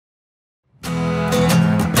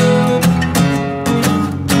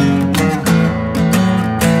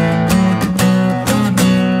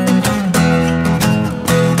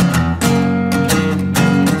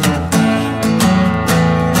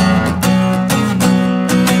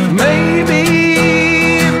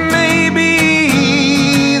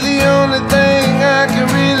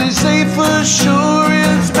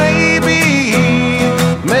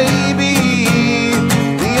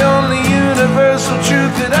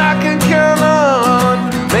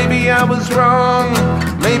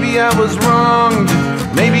I was wronged.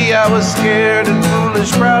 Maybe I was scared and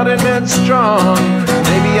foolish, proud and headstrong.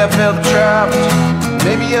 Maybe I felt trapped,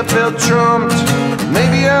 maybe I felt trumped.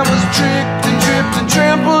 Maybe I was tricked and tripped and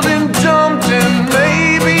trampled and dumped. And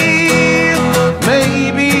maybe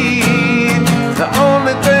the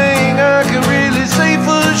only thing I can really say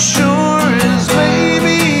for sure is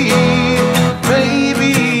maybe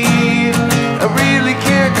I really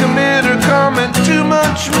can't commit or comment too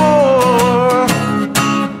much more.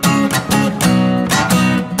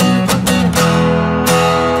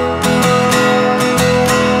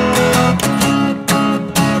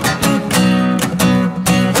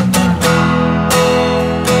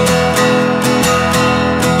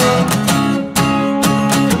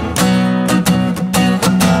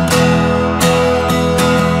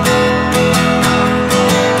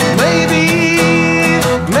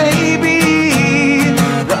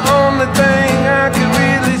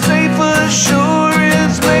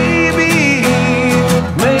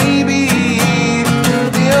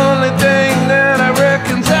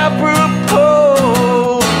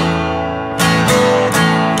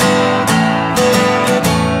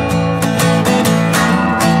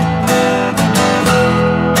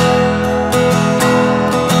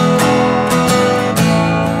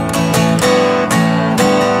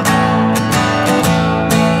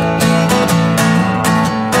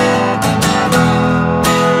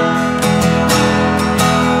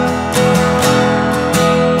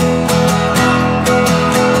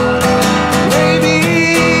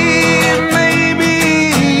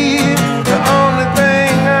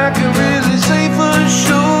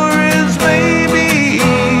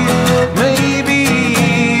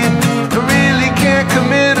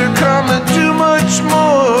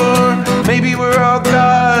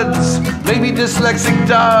 Dyslexic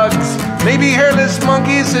dogs, maybe hairless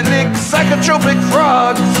monkeys that lick psychotropic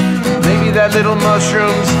frogs. Maybe that little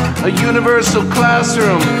mushroom's a universal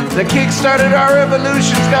classroom that kick-started our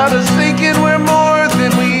evolution's got us thinking we're more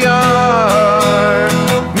than we are.